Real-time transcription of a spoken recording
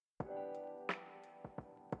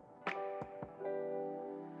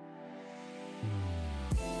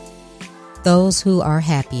Those who are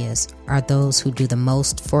happiest are those who do the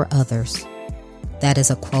most for others. That is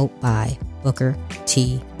a quote by Booker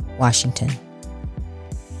T. Washington.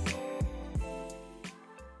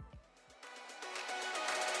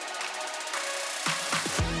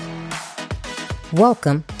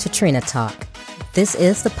 Welcome to Trina Talk. This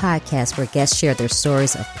is the podcast where guests share their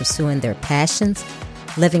stories of pursuing their passions,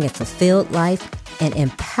 living a fulfilled life, and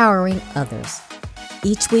empowering others.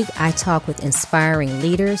 Each week, I talk with inspiring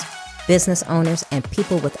leaders, business owners, and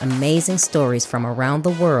people with amazing stories from around the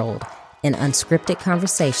world in unscripted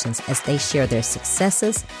conversations as they share their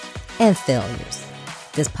successes and failures.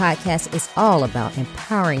 This podcast is all about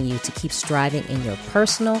empowering you to keep striving in your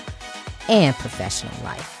personal and professional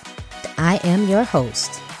life. I am your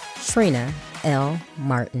host, Trina L.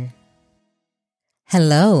 Martin.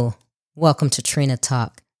 Hello. Welcome to Trina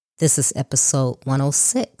Talk. This is episode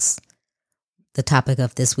 106. The topic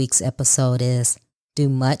of this week's episode is Do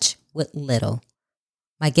Much with Little.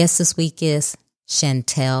 My guest this week is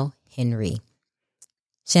Chantel Henry.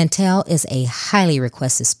 Chantel is a highly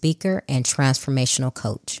requested speaker and transformational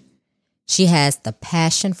coach. She has the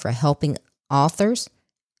passion for helping authors,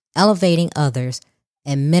 elevating others,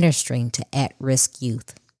 and ministering to at-risk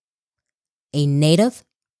youth. A native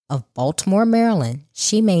of Baltimore, Maryland,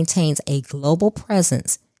 she maintains a global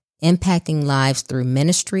presence, impacting lives through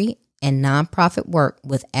ministry and nonprofit work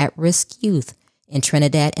with at-risk youth in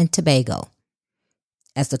Trinidad and Tobago.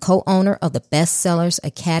 As the co-owner of the Bestsellers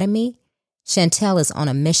Academy, Chantel is on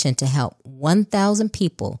a mission to help 1,000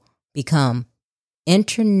 people become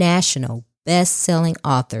international best-selling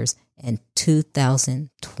authors in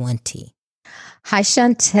 2020. Hi,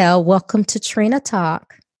 Chantel. Welcome to Trina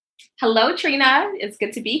Talk. Hello, Trina. It's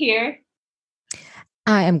good to be here.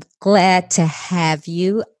 I am glad to have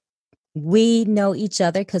you. We know each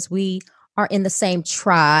other because we are in the same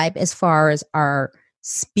tribe as far as our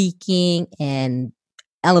speaking and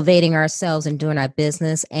elevating ourselves and doing our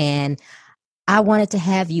business. And I wanted to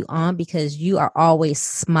have you on because you are always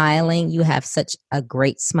smiling. You have such a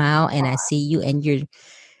great smile, and I see you, and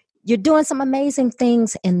you're doing some amazing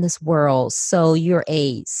things in this world. So you're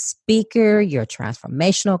a speaker, you're a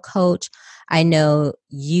transformational coach. I know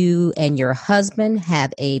you and your husband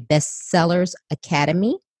have a Bestsellers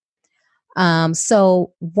Academy.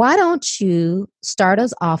 So why don't you start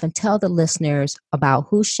us off and tell the listeners about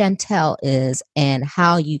who Chantel is and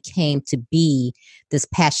how you came to be this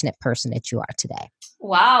passionate person that you are today?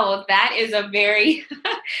 Wow, that is a very,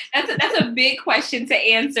 that's a big question to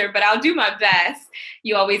answer, but I'll do my best.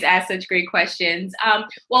 You always ask such great questions.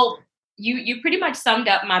 Well, you pretty much summed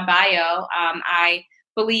up my bio. I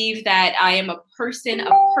believe that I am a person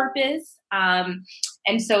of purpose.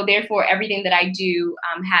 And so therefore, everything that I do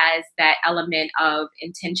has that element of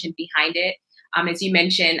intention behind it. As you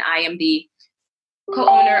mentioned, I am the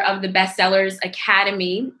co-owner of the Bestsellers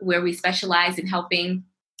Academy, where we specialize in helping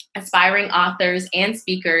aspiring authors and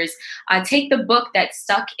speakers take the book that's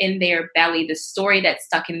stuck in their belly, the story that's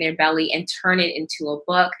stuck in their belly, and turn it into a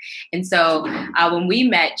book. And so when we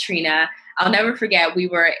met, Trina, I'll never forget, we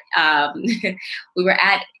were we were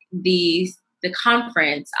at the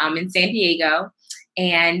conference in San Diego,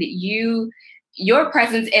 and your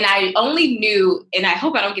presence, and I only knew, and I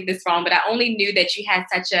hope I don't get this wrong, but I only knew that you had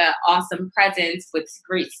such an awesome presence with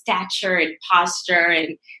great stature and posture,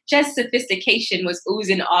 and just sophistication was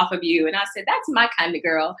oozing off of you. And I said, that's my kind of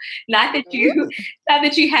girl. Not that you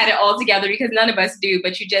had it all together, because none of us do,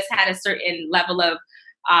 but you just had a certain level of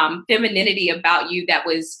femininity about you that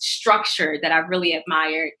was structured that I really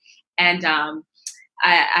admired. And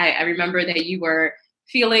I remember that you were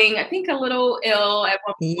feeling, I think, a little ill at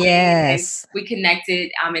one point. Yes. We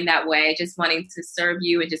connected in that way, just wanting to serve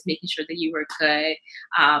you and just making sure that you were good.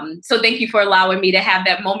 So thank you for allowing me to have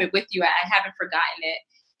that moment with you. I haven't forgotten it.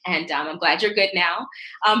 And I'm glad you're good now.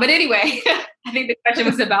 But anyway, I think the question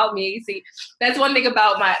was about me. See, that's one thing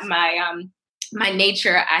about my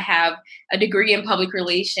nature. I have a degree in public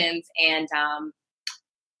relations, and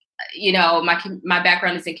my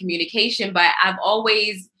background is in communication, but I've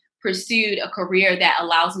always pursued a career that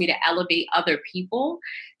allows me to elevate other people.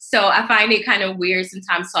 So I find it kind of weird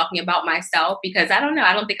sometimes talking about myself, because I don't know,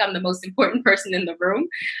 I don't think I'm the most important person in the room.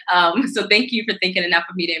 So thank you for thinking enough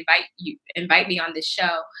of me to invite me on this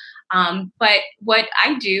show. But what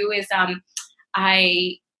I do is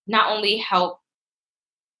I not only help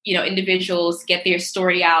individuals get their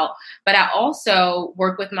story out, but I also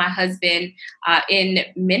work with my husband in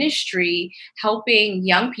ministry, helping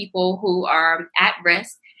young people who are at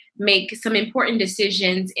risk make some important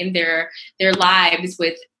decisions in their lives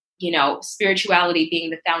with spirituality being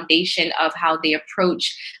the foundation of how they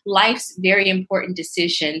approach life's very important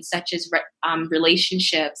decisions, such as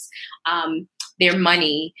relationships, their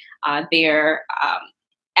money, their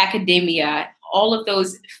academia, all of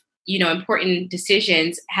those, important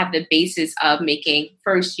decisions have the basis of making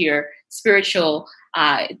first your spiritual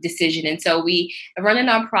decision. And so we run a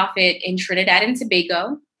nonprofit in Trinidad and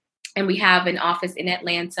Tobago, and we have an office in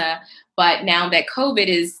Atlanta. But now that COVID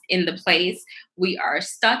is in the place, we are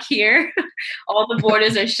stuck here. All the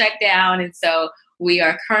borders are shut down. And so we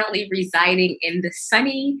are currently residing in the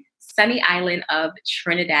sunny island of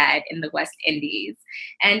Trinidad in the West Indies.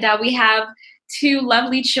 And we have two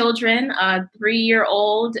lovely children, a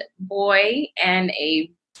 3-year-old boy and a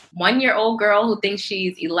 1-year-old girl who thinks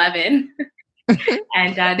she's 11.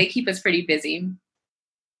 And they keep us pretty busy.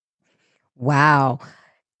 Wow.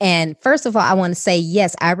 And first of all, I want to say,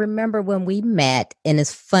 yes, I remember when we met, and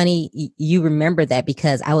it's funny you remember that,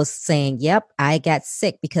 because I was saying, yep, I got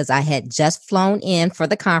sick because I had just flown in for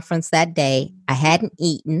the conference that day. I hadn't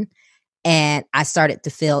eaten and I started to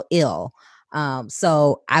feel ill.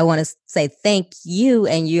 So I want to say thank you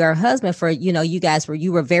and your husband for,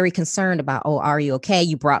 you were very concerned about, oh, are you okay?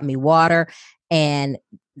 You brought me water, and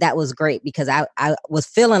that was great because I was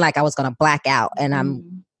feeling like I was going to black out,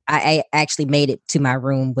 and I actually made it to my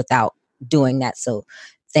room without doing that. So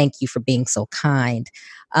thank you for being so kind.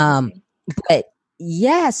 But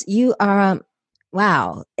yes, you are.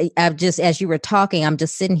 Wow. I've just, as you were talking, I'm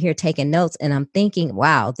just sitting here taking notes, and I'm thinking,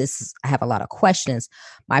 wow, I have a lot of questions.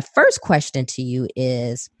 My first question to you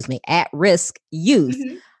is, at-risk youth.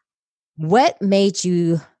 Mm-hmm. What made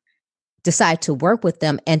you decide to work with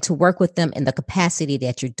them, and to work with them in the capacity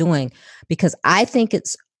that you're doing? Because I think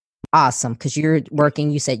it's awesome, because you're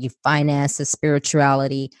working, you said, you finances,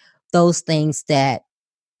 spirituality, those things that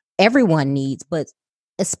everyone needs, but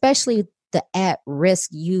especially the at-risk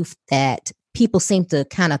youth that people seem to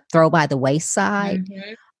kind of throw by the wayside.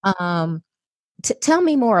 Mm-hmm. Tell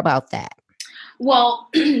me more about that. Well,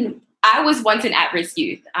 I was once an at-risk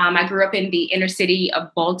youth. I grew up in the inner city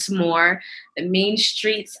of Baltimore, the main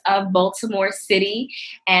streets of Baltimore City.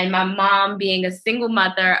 And my mom, being a single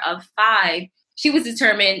mother of 5, she was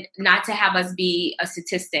determined not to have us be a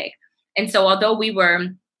statistic. And so although we were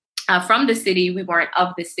from the city, we weren't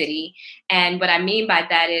of the city. And what I mean by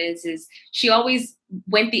that is she always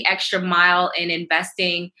went the extra mile in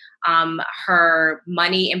investing her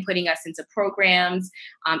money and putting us into programs,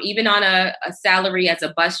 even on a salary as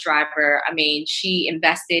a bus driver. I mean, she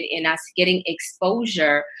invested in us getting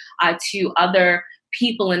exposure to other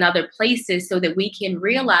people in other places so that we can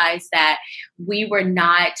realize that we were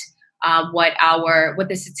not what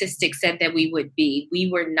the statistics said that we would be. We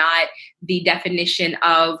were not the definition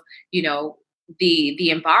of, the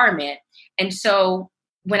environment. And so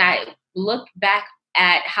when I look back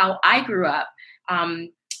at how I grew up,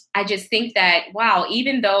 I just think that, wow,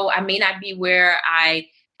 even though I may not be where I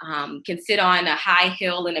can sit on a high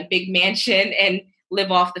hill in a big mansion and live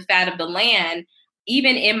off the fat of the land,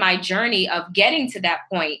 even in my journey of getting to that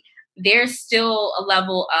point, there's still a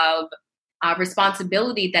level of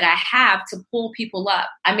responsibility that I have to pull people up.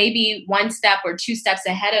 I may be 1 step or 2 steps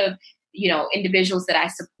ahead of, individuals that I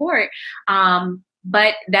support,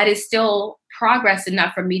 but that is still progress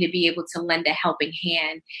enough for me to be able to lend a helping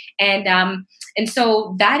hand. And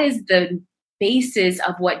so that is the basis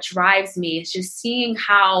of what drives me, is just seeing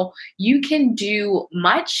how you can do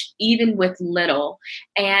much even with little.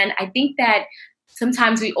 And I think that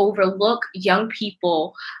sometimes we overlook young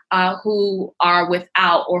people who are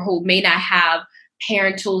without, or who may not have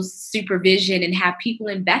parental supervision and have people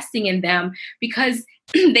investing in them, because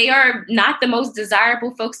they are not the most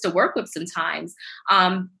desirable folks to work with sometimes.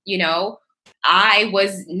 I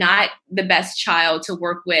was not the best child to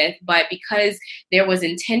work with, but because there was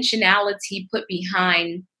intentionality put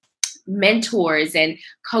behind mentors and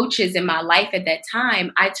coaches in my life at that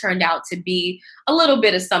time, I turned out to be a little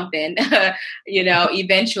bit of something,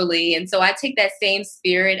 eventually. And so I take that same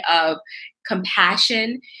spirit of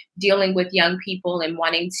compassion, dealing with young people and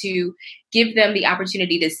wanting to give them the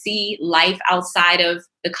opportunity to see life outside of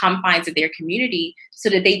the confines of their community, so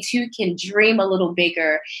that they too can dream a little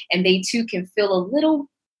bigger, and they too can feel a little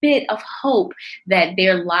bit of hope that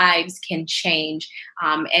their lives can change.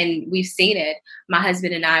 And we've seen it. My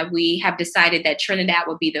husband and I, we have decided that Trinidad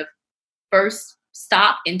would be the first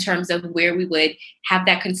stop in terms of where we would have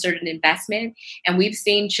that concerted investment. And we've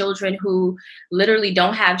seen children who literally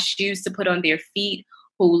don't have shoes to put on their feet,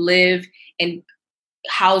 who live in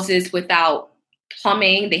houses without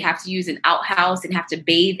plumbing. They have to use an outhouse and have to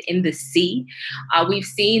bathe in the sea. We've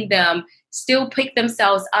seen them still pick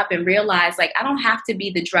themselves up and realize, like, I don't have to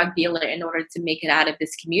be the drug dealer in order to make it out of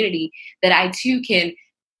this community, that I too can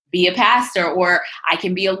be a pastor, or I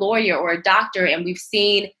can be a lawyer or a doctor. And we've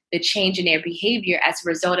seen the change in their behavior as a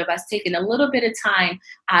result of us taking a little bit of time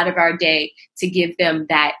out of our day to give them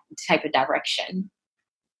that type of direction.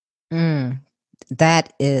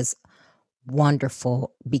 That is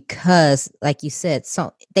wonderful, because like you said,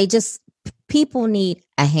 so people need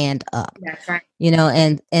a hand up. That's right.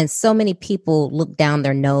 And so many people look down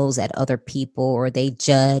their nose at other people, or they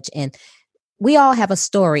judge, and we all have a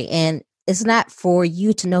story, and it's not for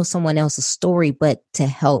you to know someone else's story, but to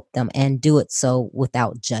help them and do it so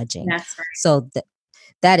without judging. That's right. So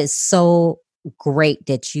that is so great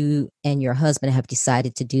that you and your husband have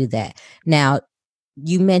decided to do that. Now,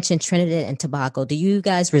 you mentioned Trinidad and Tobago. Do you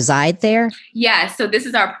guys reside there? Yeah, so this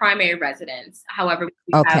is our primary residence. However,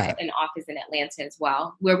 we have an office in Atlanta as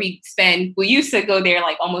well, where we used to go there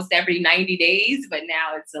like almost every 90 days, but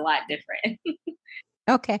now it's a lot different.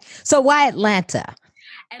 Okay. So why Atlanta?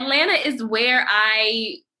 Atlanta is where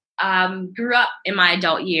I grew up in my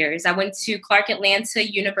adult years. I went to Clark Atlanta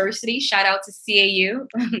University. Shout out to CAU.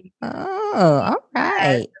 Oh, all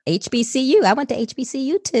right. HBCU. I went to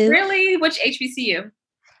HBCU too. Really? Which HBCU?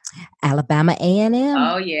 Alabama A&M.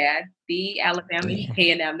 Oh, yeah. The Alabama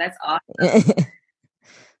A&M. That's awesome.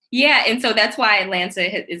 Yeah. And so that's why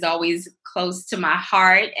Atlanta is always close to my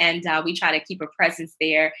heart. And we try to keep a presence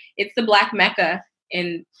there. It's the Black Mecca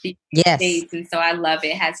in the States. And so I love it.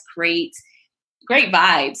 It has great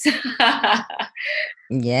vibes.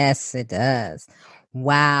 Yes, it does.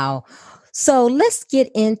 Wow. So let's get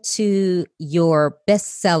into your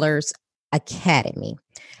Bestsellers Academy.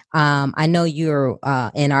 I know you're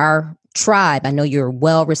in our tribe. I know you're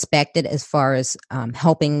well respected as far as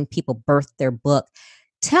helping people birth their book.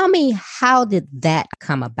 Tell me, how did that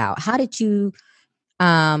come about? How did you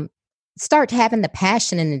start having the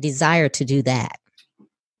passion and the desire to do that?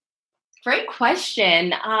 Great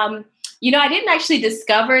question. I didn't actually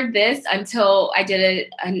discover this until I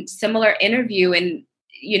did a similar interview, and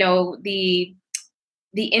the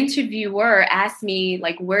interviewer asked me,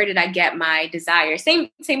 like, where did I get my desire?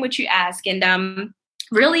 Same what you ask, and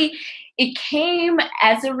really, it came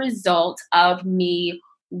as a result of me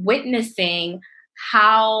witnessing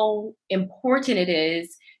how important it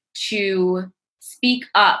is to speak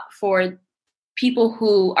up for people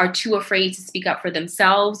who are too afraid to speak up for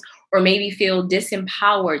themselves, or maybe feel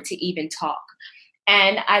disempowered to even talk.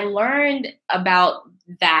 And I learned about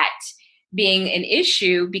that being an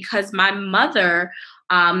issue because my mother,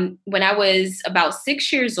 when I was about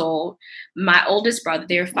 6 years old, my oldest brother,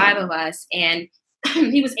 there were 5 of us, and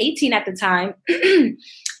he was 18 at the time,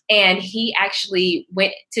 and he actually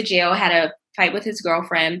went to jail, had a fight with his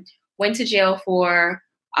girlfriend, went to jail for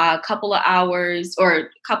a couple of hours or a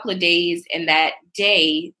couple of days, and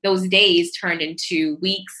those days turned into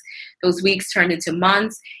weeks. Those weeks turned into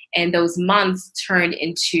months, and those months turned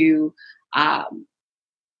into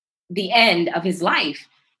the end of his life.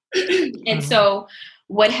 And so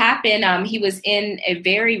what happened, he was in a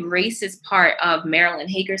very racist part of Maryland,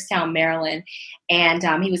 Hagerstown, Maryland, and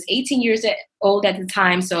he was 18 years old at the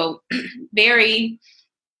time, so very,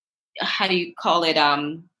 how do you call it,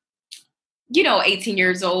 18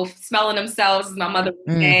 years old, smelling themselves, as my mother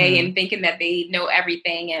would say, and thinking that they know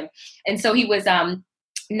everything. And so he was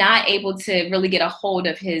not able to really get a hold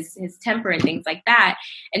of his temper and things like that.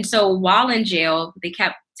 And so while in jail, they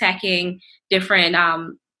kept tacking different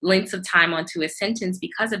lengths of time onto his sentence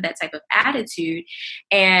because of that type of attitude.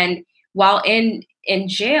 And while in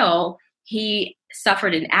jail, he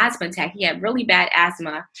suffered an asthma attack. He had really bad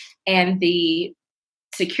asthma, and the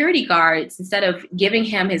security guards, instead of giving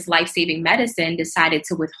him his life-saving medicine, decided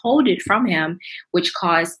to withhold it from him, which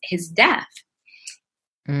caused his death.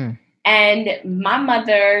 And my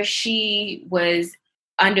mother, she was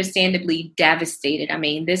understandably devastated. I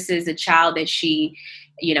mean, this is a child that she,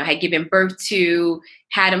 had given birth to,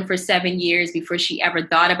 had him for 7 years before she ever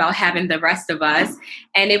thought about having the rest of us.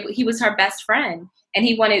 And he was her best friend. And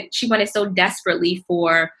she wanted so desperately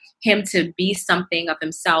for him to be something of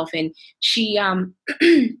himself. And she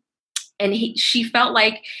felt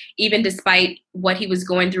like, even despite what he was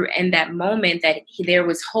going through in that moment, that there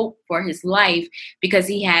was hope for his life, because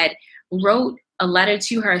he had wrote a letter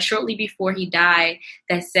to her shortly before he died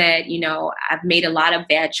that said, I've made a lot of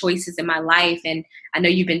bad choices in my life, and I know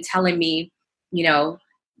you've been telling me,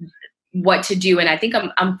 what to do, and I think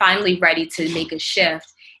I'm finally ready to make a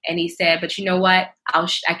shift. And he said, but you know what?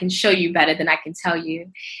 I can show you better than I can tell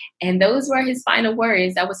you. And those were his final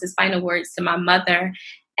words. That was his final words to my mother.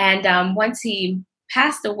 And once he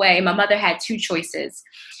passed away, my mother had 2 choices.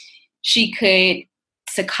 She could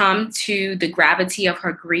succumb to the gravity of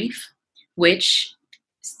her grief, which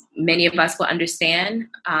many of us will understand,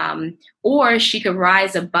 or she could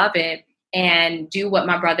rise above it and do what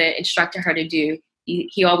my brother instructed her to do.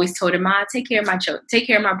 He always told her, "Ma, take care of my children, take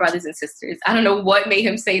care of my brothers and sisters." I don't know what made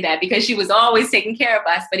him say that, because she was always taking care of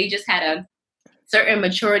us, but he just had a certain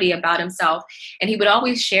maturity about himself, and he would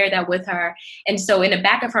always share that with her. And so in the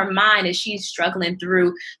back of her mind, as she's struggling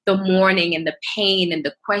through the mourning and the pain and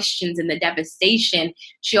the questions and the devastation,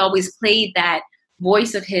 she always played that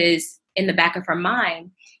voice of his in the back of her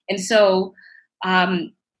mind. And so,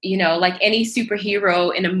 like any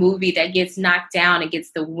superhero in a movie that gets knocked down and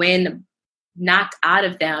gets the wind knocked out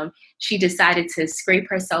of them, she decided to scrape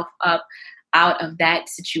herself up out of that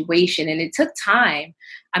situation. And it took time.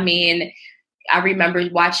 I mean, I remember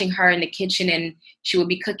watching her in the kitchen, and she would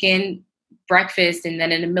be cooking breakfast, and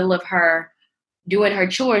then in the middle of her doing her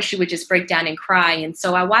chores, she would just break down and cry. And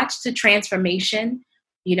so I watched the transformation.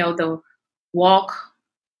 The walk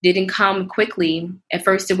didn't come quickly. At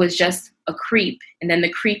first it was just a creep, and then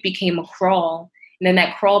the creep became a crawl, and then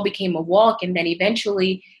that crawl became a walk, and then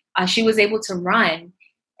eventually she was able to run.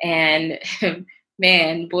 And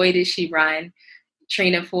man, boy, did she run.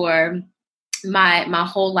 Trina, for my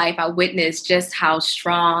whole life, I witnessed just how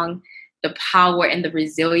strong the power and the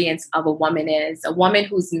resilience of a woman is. A woman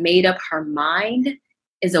who's made up her mind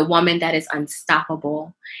is a woman that is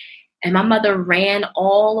unstoppable. And my mother ran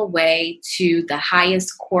all the way to the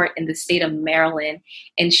highest court in the state of Maryland,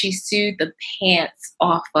 and she sued the pants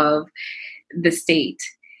off of the state.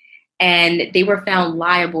 And they were found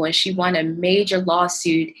liable, and she won a major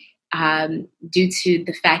lawsuit due to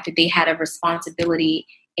the fact that they had a responsibility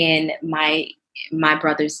in my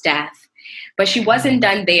brother's death. But she wasn't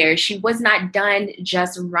done there. She was not done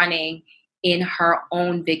just running in her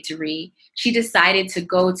own victory. She decided to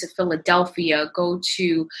go to Philadelphia, go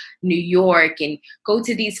to New York, and go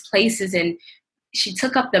to these places. And she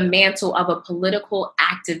took up the mantle of a political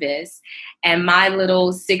activist. And my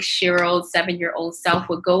little 6-year-old, 7-year-old self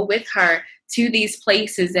would go with her to these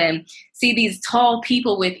places and see these tall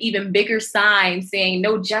people with even bigger signs saying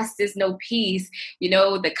 "No justice, no peace."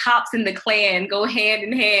 The cops and the Klan go hand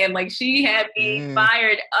in hand. Like, she had me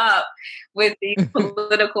fired up with these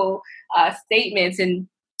political statements. And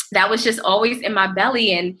that was just always in my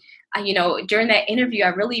belly. And, during that interview, I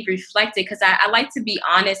really reflected, because I like to be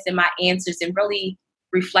honest in my answers and really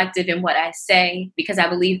reflective in what I say, because I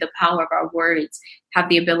believe the power of our words have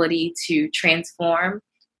the ability to transform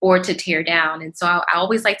or to tear down. And so I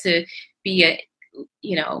always like to be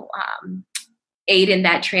aid in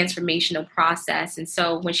that transformational process. And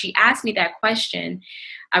so when she asked me that question,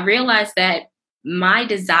 I realized that my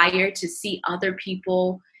desire to see other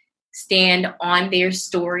people stand on their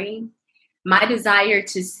story, my desire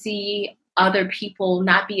to see other people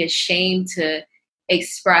not be ashamed to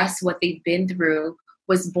express what they've been through,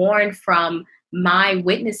 was born from my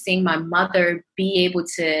witnessing my mother be able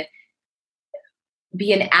to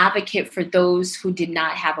be an advocate for those who did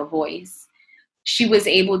not have a voice. She was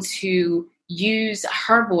able to use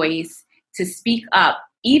her voice to speak up,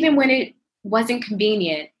 even when it wasn't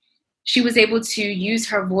convenient. She was able to use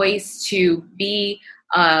her voice to be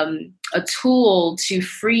a tool to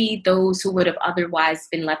free those who would have otherwise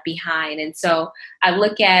been left behind. And so I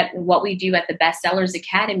look at what we do at the Bestsellers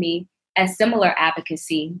Academy as similar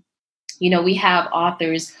advocacy. We have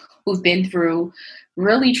authors who've been through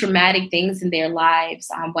really traumatic things in their lives,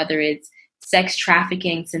 whether it's sex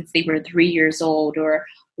trafficking since they were 3 years old, or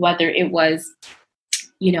whether it was,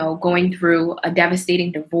 going through a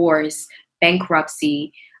devastating divorce,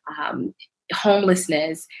 bankruptcy,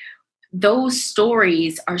 homelessness. Those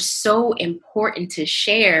stories are so important to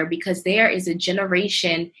share, because there is a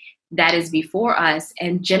generation that is before us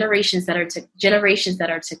and generations that are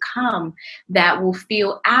to come that will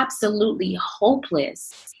feel absolutely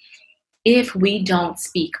hopeless if we don't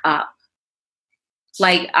speak up.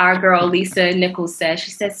 Like our girl Lisa Nichols says,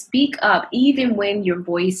 she says, speak up even when your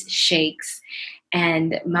voice shakes.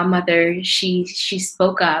 And my mother, she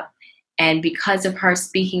spoke up, and because of her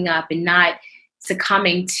speaking up and not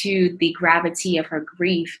succumbing to the gravity of her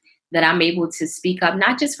grief, that I'm able to speak up,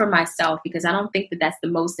 not just for myself, because I don't think that that's the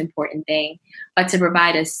most important thing, but to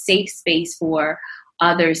provide a safe space for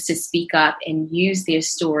others to speak up and use their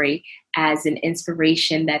story as an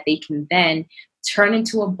inspiration that they can then turn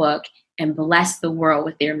into a book and bless the world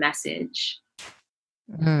with their message.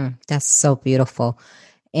 That's so beautiful.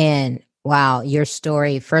 And wow, your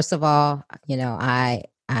story, first of all,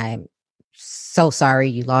 I'm so sorry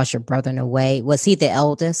you lost your brother in a way. Was he the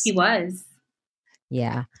eldest? He was.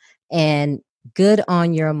 Yeah. And good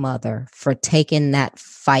on your mother for taking that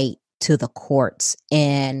fight to the courts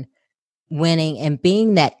and winning and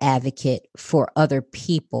being that advocate for other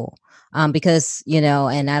people. Because,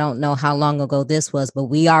 and I don't know how long ago this was, but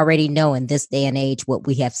we already know in this day and age what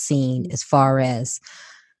we have seen as far as,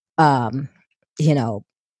 um, you know,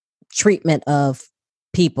 treatment of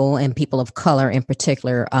people and people of color in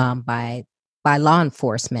particular, by law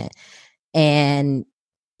enforcement. And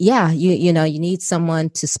yeah, you need someone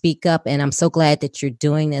to speak up. And I'm so glad that you're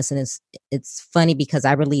doing this. And it's funny because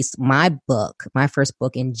I released my first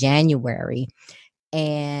book in January,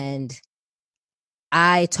 and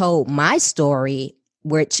I told my story,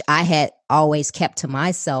 which I had always kept to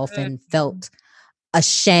myself and felt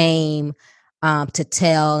ashamed to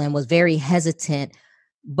tell and was very hesitant.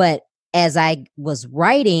 But as I was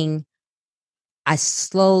writing, I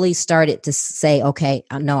slowly started to say, okay,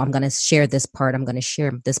 no, I'm going to share this part. I'm going to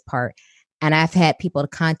share this part. And I've had people to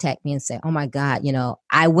contact me and say, oh my God,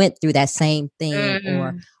 I went through that same thing,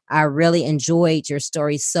 or I really enjoyed your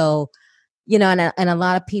story. So, and a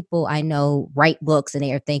lot of people I know write books and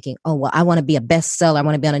they are thinking, oh, well, I want to be a bestseller. I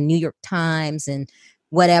want to be on a New York Times and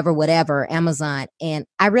whatever, Amazon. And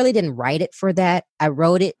I really didn't write it for that. I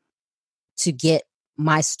wrote it to get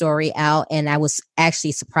my story out. And I was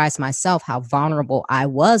actually surprised myself how vulnerable I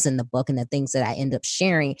was in the book and the things that I end up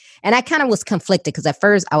sharing. And I kind of was conflicted because at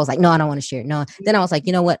first I was like, no, I don't want to share it. No. Then I was like,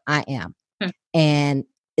 you know what? I am. And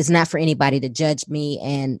it's not for anybody to judge me.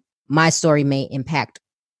 And my story may impact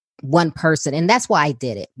one person. And that's why I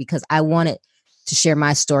did it, because I wanted to share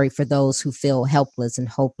my story for those who feel helpless and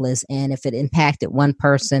hopeless. And if it impacted one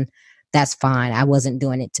person, that's fine. I wasn't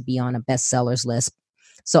doing it to be on a bestsellers list.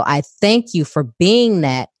 So I thank you for being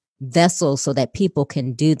that vessel so that people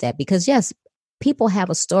can do that. Because yes, people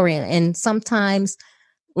have a story. And sometimes,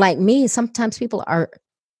 like me, sometimes people are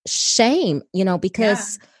shamed,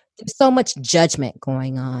 because there's so much judgment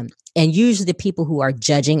going on. And usually the people who are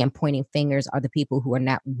judging and pointing fingers are the people who are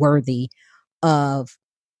not worthy of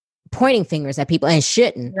pointing fingers at people and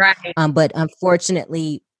shouldn't. Right. But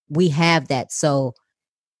unfortunately, we have that. So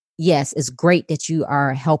yes, it's great that you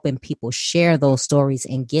are helping people share those stories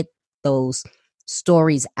and get those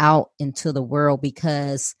stories out into the world,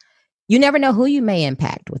 because you never know who you may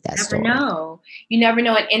impact with that story. You never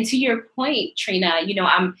know. And to your point, Trina,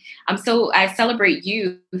 I celebrate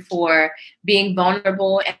you for being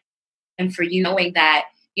vulnerable and for you knowing that,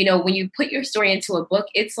 when you put your story into a book,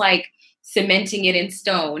 it's like cementing it in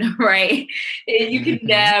stone, right? You can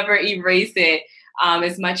never erase it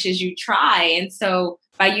as much as you try. And so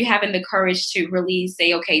by you having the courage to really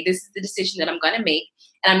say, okay, this is the decision that I'm going to make,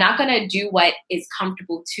 and I'm not going to do what is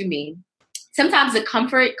comfortable to me. Sometimes the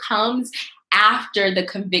comfort comes after the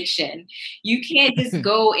conviction. You can't just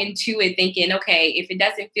go into it thinking, okay, if it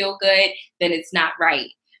doesn't feel good, then it's not right.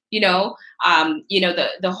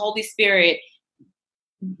 The Holy Spirit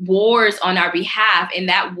wars on our behalf, and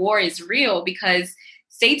that war is real because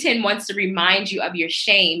Satan wants to remind you of your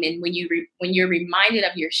shame. And when you're reminded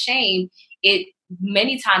of your shame, it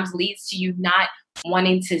many times leads to you not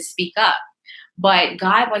wanting to speak up. But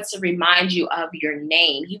God wants to remind you of your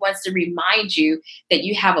name. He wants to remind you that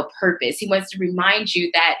you have a purpose. He wants to remind you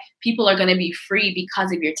that people are going to be free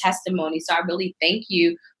because of your testimony. So I really thank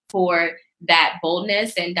you for that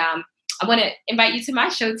boldness. And I want to invite you to my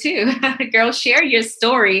show too. Girl, share your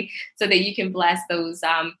story so that you can bless those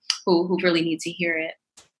who really need to hear it.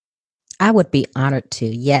 I would be honored to.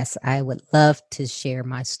 Yes, I would love to share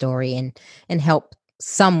my story and help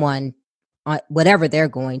someone, whatever they're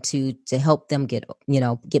going to help them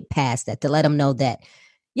get past that, to let them know that,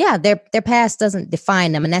 yeah, their past doesn't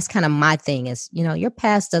define them. And that's kind of my thing is, your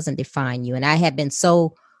past doesn't define you. And I had been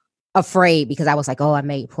so afraid because I was like, oh, I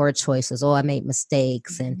made poor choices. Oh, I made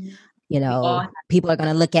mistakes. And, people are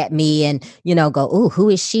going to look at me and, go, oh, who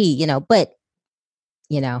is she? But,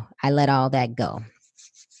 I let all that go.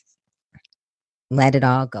 Let it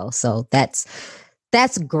all go. So that's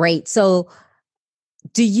great. So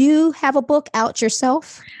do you have a book out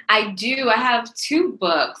yourself? I do. I have 2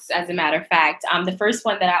 books, as a matter of fact. The first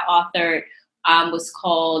one that I authored was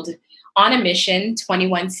called On a Mission,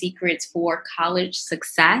 21 Secrets for College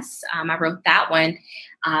Success. I wrote that one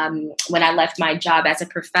when I left my job as a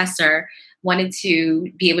professor. Wanted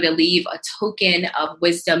to be able to leave a token of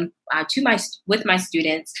wisdom with my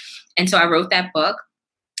students. And so I wrote that book.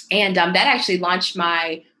 And that actually launched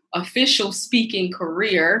my official speaking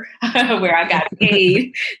career, where I got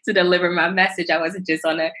paid to deliver my message. I wasn't just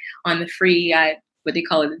on the free, what they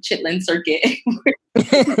call it, the Chitlin circuit.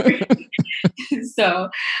 So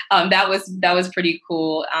that was pretty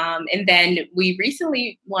cool. And then we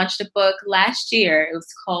recently launched a book last year. It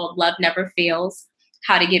was called Love Never Fails: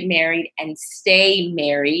 How to Get Married and Stay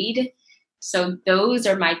Married. So those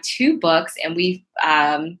are my 2 books, and we've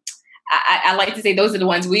I like to say those are the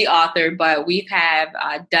ones we author, but we've have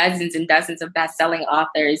dozens and dozens of best-selling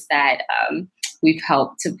authors that we've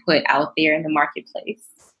helped to put out there in the marketplace.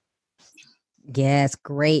 Yes,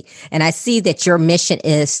 great. And I see that your mission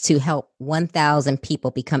is to help 1,000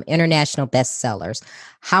 people become international bestsellers.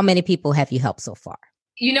 How many people have you helped so far?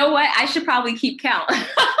 You know what? I should probably keep count.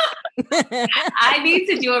 I need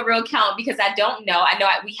to do a real count because I don't know. I know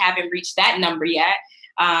we haven't reached that number yet,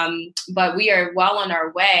 but we are well on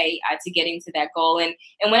our way to getting to that goal. And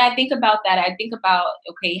when I think about that, I think about,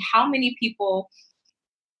 okay, how many people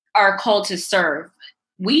are called to serve?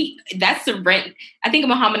 That's the rent. I think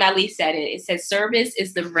Muhammad Ali said it. It says service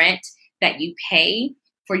is the rent that you pay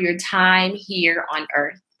for your time here on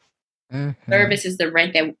earth. Mm-hmm. Service is the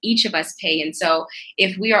rent that each of us pay. And so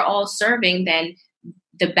if we are all serving, then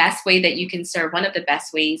the best way that you can serve, one of the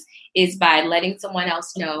best ways, is by letting someone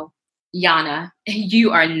else know, Yana,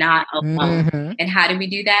 you are not alone. Mm-hmm. And how do we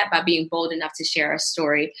do that? By being bold enough to share our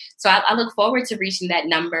story. So I look forward to reaching that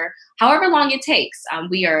number, however long it takes.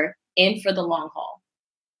 We are in for the long haul.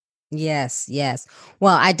 Yes, yes.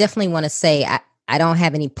 Well, I definitely want to say I don't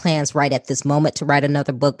have any plans right at this moment to write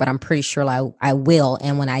another book, but I'm pretty sure I will.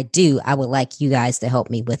 And when I do, I would like you guys to help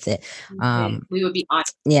me with it. We would be honored.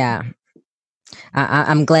 Yeah.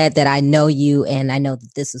 I'm glad that I know you and I know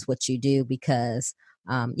that this is what you do because,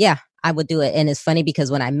 I would do it. And it's funny because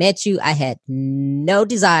when I met you, I had no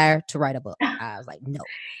desire to write a book. I was like, no.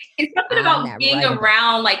 It's something about being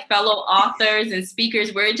around like fellow authors and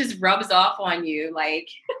speakers where it just rubs off on you. Like,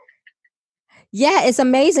 yeah, it's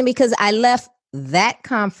amazing because I left that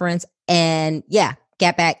conference and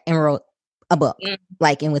got back and wrote a book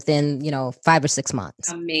like within 5 or 6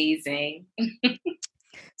 months. Amazing.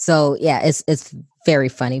 So it's very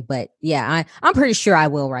funny, but I'm pretty sure I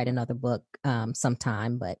will write another book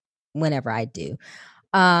sometime, but whenever I do.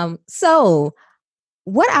 So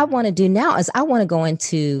what I want to do now is I want to go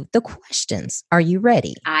into the questions. Are you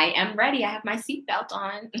ready? I am ready. I have my seatbelt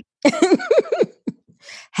on.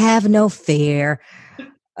 Have no fear.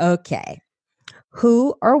 Okay.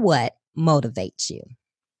 Who or what motivates you?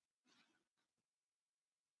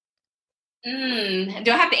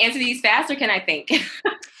 Do I have to answer these fast or can I think?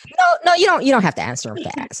 No, you don't have to answer them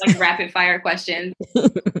fast. Like rapid fire questions.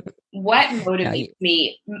 What motivates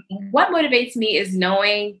me? What motivates me is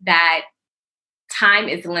knowing that time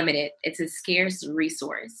is limited. It's a scarce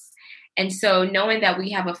resource. And so knowing that I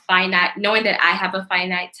have a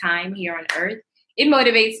finite time here on earth, it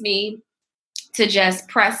motivates me to just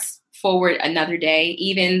press forward another day,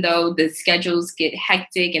 even though the schedules get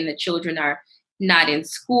hectic and the children are not in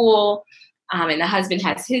school, and the husband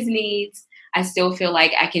has his needs. I still feel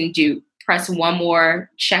like I can press one more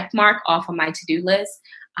check mark off of my to-do list.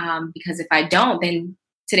 Because if I don't, then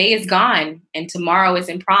today is gone and tomorrow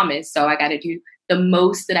isn't promised. So I got to do the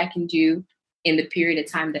most that I can do in the period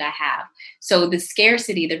of time that I have. So the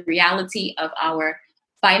scarcity, the reality of our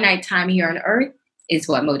finite time here on earth is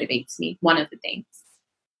what motivates me. One of the things.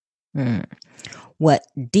 What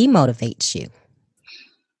demotivates you?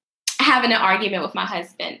 Having an argument with my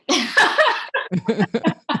husband.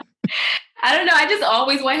 I don't know. I just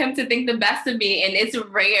always want him to think the best of me. And it's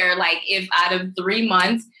rare. Like if out of 3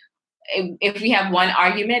 months, if we have one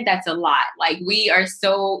argument, that's a lot. Like we are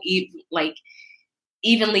so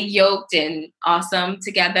evenly yoked and awesome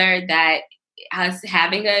together that us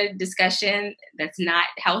having a discussion that's not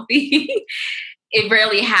healthy, it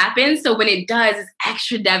rarely happens. So when it does, it's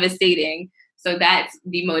extra devastating. So that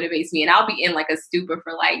demotivates me. And I'll be in like a stupor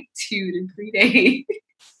for like 2 to 3 days.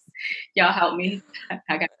 Y'all help me.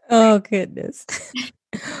 Oh, goodness.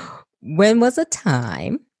 When was a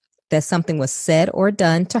time that something was said or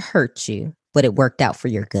done to hurt you, but it worked out for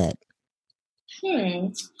your good?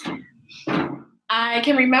 I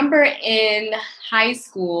can remember in high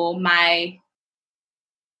school, my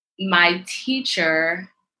teacher,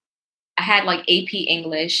 I had like AP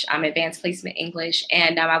English, advanced placement English,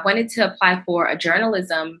 and I wanted to apply for a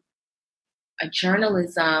journalism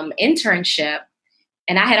internship.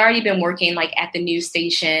 And I had already been working like at the news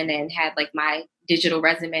station and had like my digital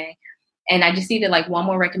resume. And I just needed like one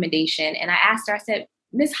more recommendation. And I asked her, I said,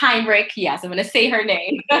 Miss Heinrich, yes, I'm going to say her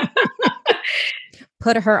name.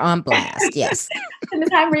 Put her on blast, yes. Miss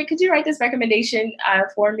Heinrich, could you write this recommendation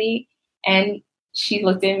for me? And she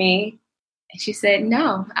looked at me and she said,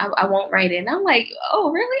 no, I won't write it. And I'm like,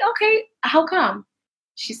 oh, really? Okay. How come?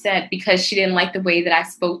 She said, because she didn't like the way that I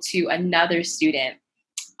spoke to another student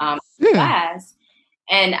in class.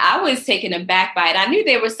 And I was taken aback by it. I knew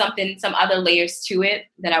there was some other layers to it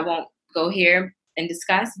that I won't go here and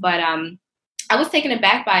discuss, but I was taken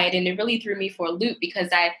aback by it, and it really threw me for a loop because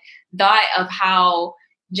I thought of how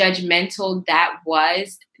judgmental that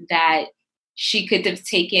was, that she could have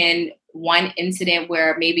taken one incident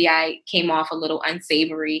where maybe I came off a little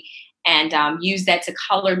unsavory and used that to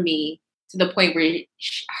color me to the point where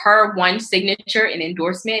her one signature and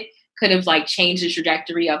endorsement could have like changed the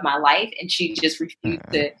trajectory of my life. And she just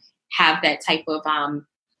refused to have that type of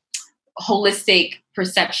holistic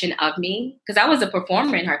perception of me, because I was a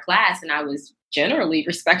performer in her class and I was generally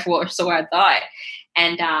respectful, or so I thought.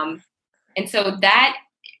 And so that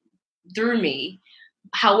threw me.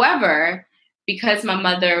 However, because my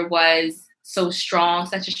mother was so strong,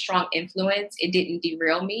 such a strong influence, it didn't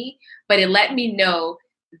derail me, but it let me know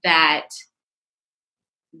that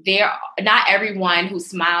not everyone who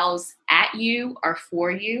smiles at you are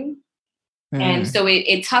for you. And so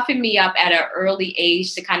it toughened me up at an early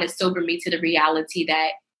age to kind of sober me to the reality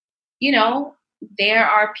that, you know, there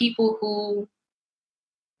are people who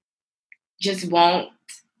just won't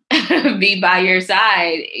be by your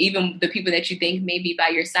side, even the people that you think may be by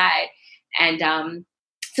your side. And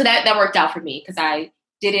so that worked out for me, because I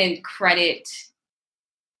didn't credit,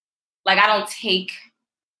 like I don't take,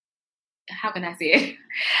 how can I say it?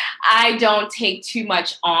 I don't take too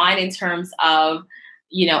much on in terms of,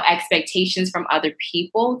 you know, expectations from other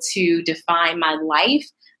people to define my life.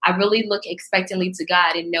 I really look expectantly to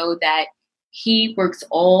God and know that He works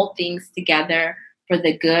all things together for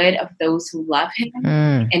the good of those who love Him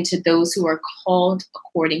and to those who are called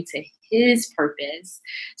according to His purpose.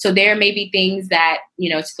 So there may be things that, you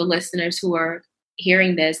know, to the listeners who are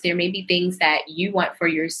hearing this, there may be things that you want for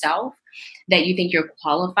yourself, that you think you're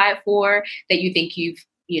qualified for, that you think you've,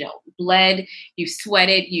 you know, bled, you've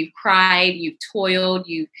sweated, you've cried, you've toiled,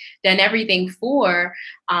 you've done everything for,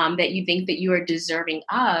 that you think that you are deserving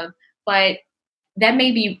of. But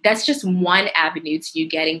that's just one avenue to you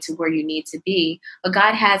getting to where you need to be. But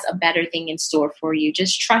God has a better thing in store for you.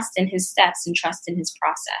 Just trust in His steps and trust in His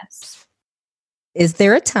process. Is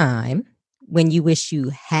there a time when you wish you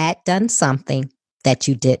had done something that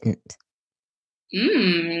you didn't?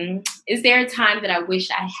 Is there a time that I wish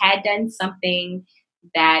I had done something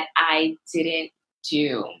that I didn't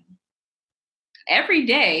do? Every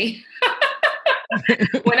day.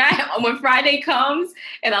 When Friday comes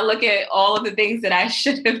and I look at all of the things that I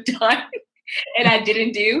should have done and I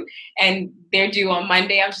didn't do, and they're due on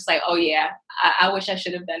Monday, I'm just like, oh yeah, I wish I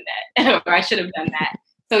should have done that, or I should have done that.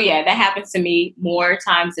 So yeah, that happens to me more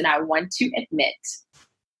times than I want to admit.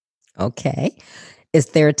 Okay. Is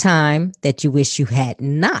there a time that you wish you had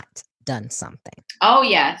not done something? Oh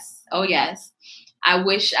yes. Oh yes. I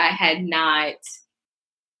wish I had not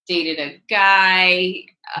dated a guy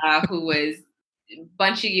who was a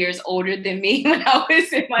bunch of years older than me when I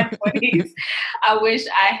was in my 20s. I wish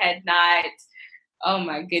I had not, oh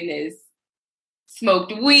my goodness,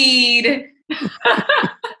 smoked weed.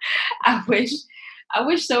 I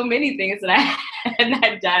wish so many things that I had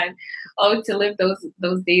not done. Oh, to live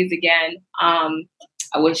those days again.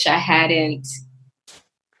 I wish I hadn't.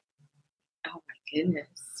 Oh my goodness.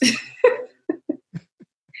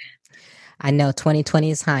 I know 2020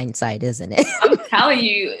 is hindsight, isn't it? I'm telling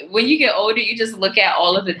you, when you get older, you just look at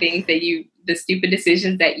all of the things the stupid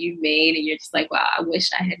decisions that you made, and you're just like, wow, I wish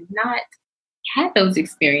I had not had those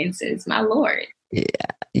experiences. My Lord. Yeah.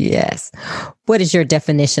 Yes. What is your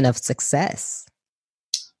definition of success?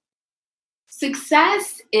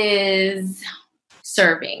 Success is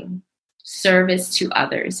serving. Service to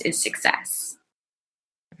others is success.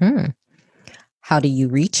 How do you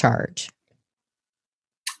recharge?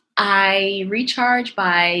 I recharge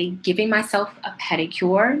by giving myself a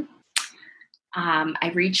pedicure.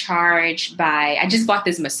 I recharge I just bought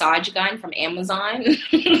this massage gun from Amazon.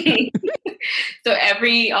 So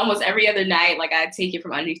almost every other night, like I take it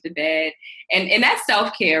from underneath the bed, and that's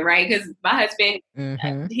self-care, right? Because my husband,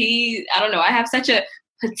 I don't know, I have such a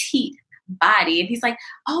petite body, and he's like,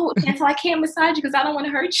 oh, Chantel, I can't massage you because I don't want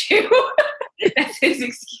to hurt you. That's his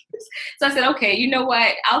excuse. So I said, okay, you know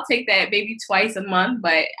what? I'll take that maybe twice a month,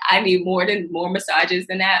 but I need more massages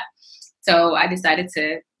than that. So I decided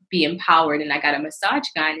to be empowered, and I got a massage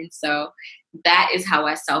gun. And so that is how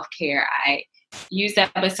I self-care. I use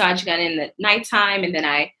that massage gun in the nighttime, and then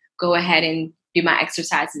I go ahead and do my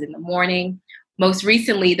exercises in the morning. Most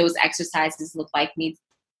recently, those exercises look like me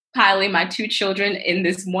piling my 2 children in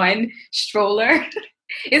this one stroller.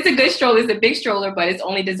 It's a good stroller. It's a big stroller, but it's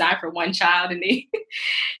only designed for one child. And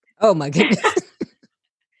oh my goodness.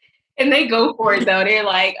 And they go for it though. They're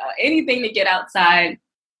like anything to get outside.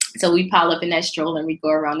 So we pile up in that stroller and we go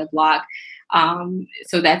around the block.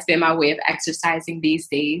 So that's been my way of exercising these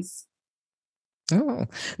days. Oh,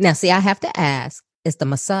 now see, I have to ask, is the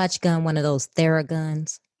massage gun one of those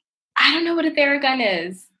Theraguns? I don't know what a Theragun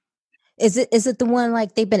is. Is it the one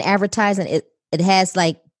like they've been advertising? It has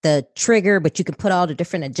like the trigger, but you can put all the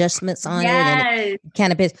different adjustments on it, and Yes, it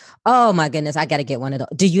kind of is. Oh my goodness, I got to get one of those.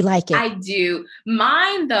 Do you like it? I do.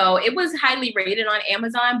 Mine though, it was highly rated on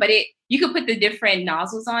Amazon, but you could put the different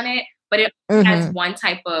nozzles on it, but it has Mm-hmm. one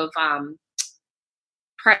type of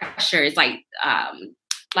pressure. It's like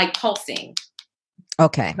pulsing,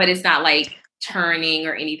 Okay. but it's not like turning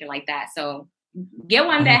or anything like that. So get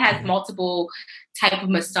one that has Okay. multiple type of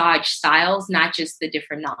massage styles, not just the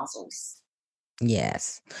different nozzles.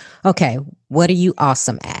 Yes. Okay. What are you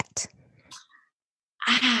awesome at?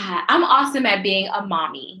 I'm awesome at being a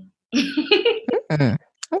mommy. Mm. I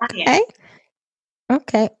am. Okay.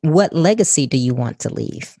 Okay. What legacy do you want to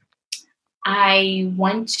leave? I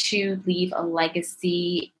want to leave a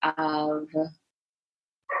legacy of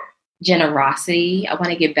generosity. I want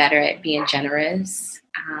to get better at being generous.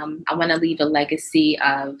 I want to leave a legacy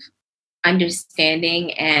of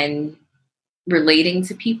understanding and relating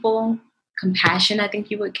to people. Compassion, I think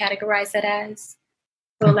you would categorize that as.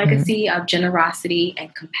 So a Mhm. legacy of generosity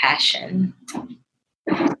and compassion.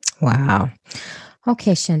 Wow.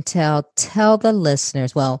 Okay, Chantel, tell the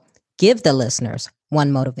listeners, well, give the listeners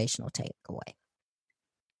one motivational takeaway.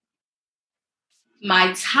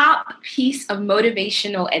 My top piece of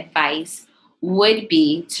motivational advice would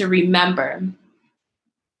be to remember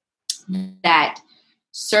that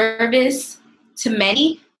service to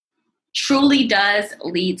many truly does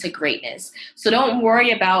lead to greatness. So don't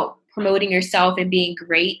worry about promoting yourself and being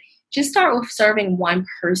great. Just start with serving one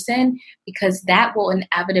person, because that will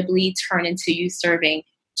inevitably turn into you serving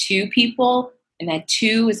two people, and that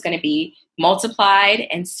two is going to be multiplied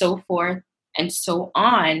and so forth and so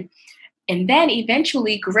on. And then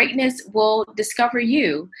eventually greatness will discover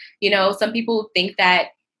you. Some people think that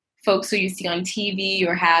folks who you see on TV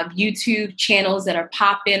or have YouTube channels that are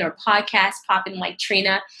popping or podcasts popping like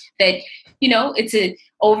Trina, that, it's an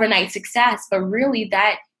overnight success. But really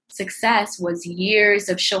that success was years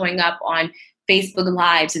of showing up on Facebook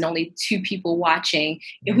Lives and only two people watching.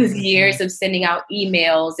 It was years of sending out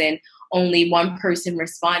emails and only one person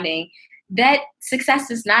responding. That success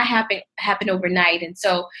does not happen overnight. And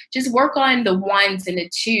so just work on the ones and the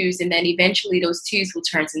twos, and then eventually those twos will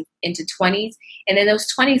turn into 20s, and then those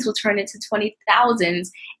 20s will turn into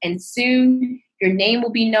 20,000s, and soon your name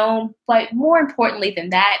will be known. But more importantly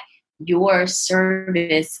than that, your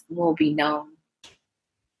service will be known.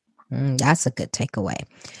 That's a good takeaway.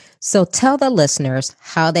 So tell the listeners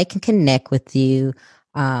how they can connect with you,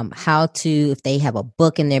 how to, if they have a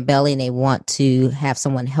book in their belly and they want to have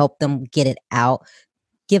someone help them get it out,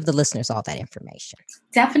 give the listeners all that information.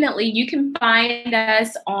 Definitely. You can find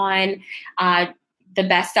us on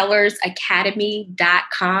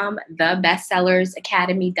thebestsellersacademy.com,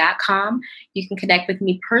 thebestsellersacademy.com. You can connect with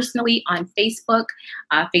me personally on Facebook,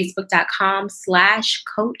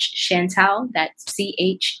 facebook.com/Coach Chantel. That's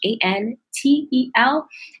CHANTEL.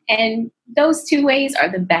 And those two ways are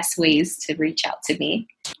the best ways to reach out to me.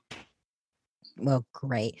 Well,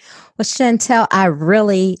 great. Well, Chantel, I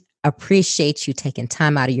really appreciate you taking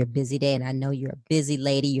time out of your busy day. And I know you're a busy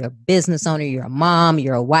lady, you're a business owner, you're a mom,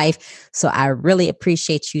 you're a wife. So I really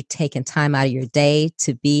appreciate you taking time out of your day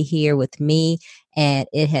to be here with me. And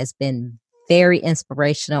it has been very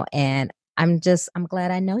inspirational. And I'm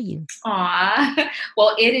glad I know you. Aw.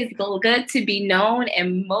 Well, it is good to be known,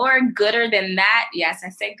 and more gooder than that. Yes, I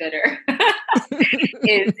say gooder.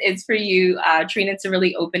 is for you, Trina, to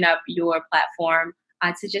really open up your platform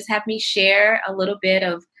to just have me share a little bit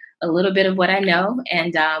of what I know,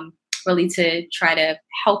 and really to try to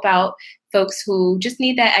help out folks who just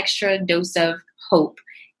need that extra dose of hope.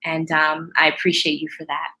 And I appreciate you for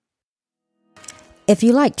that. If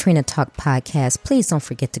you like Trina Talk Podcast, please don't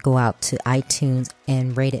forget to go out to iTunes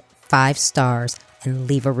and rate it 5 stars and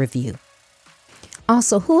leave a review.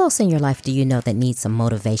 Also, who else in your life do you know that needs some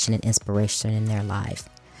motivation and inspiration in their life?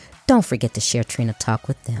 Don't forget to share Trina Talk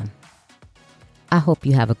with them. I hope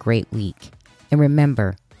you have a great week. And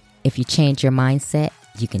remember, if you change your mindset,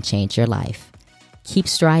 you can change your life. Keep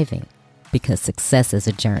striving, because success is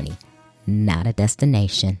a journey, not a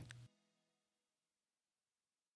destination.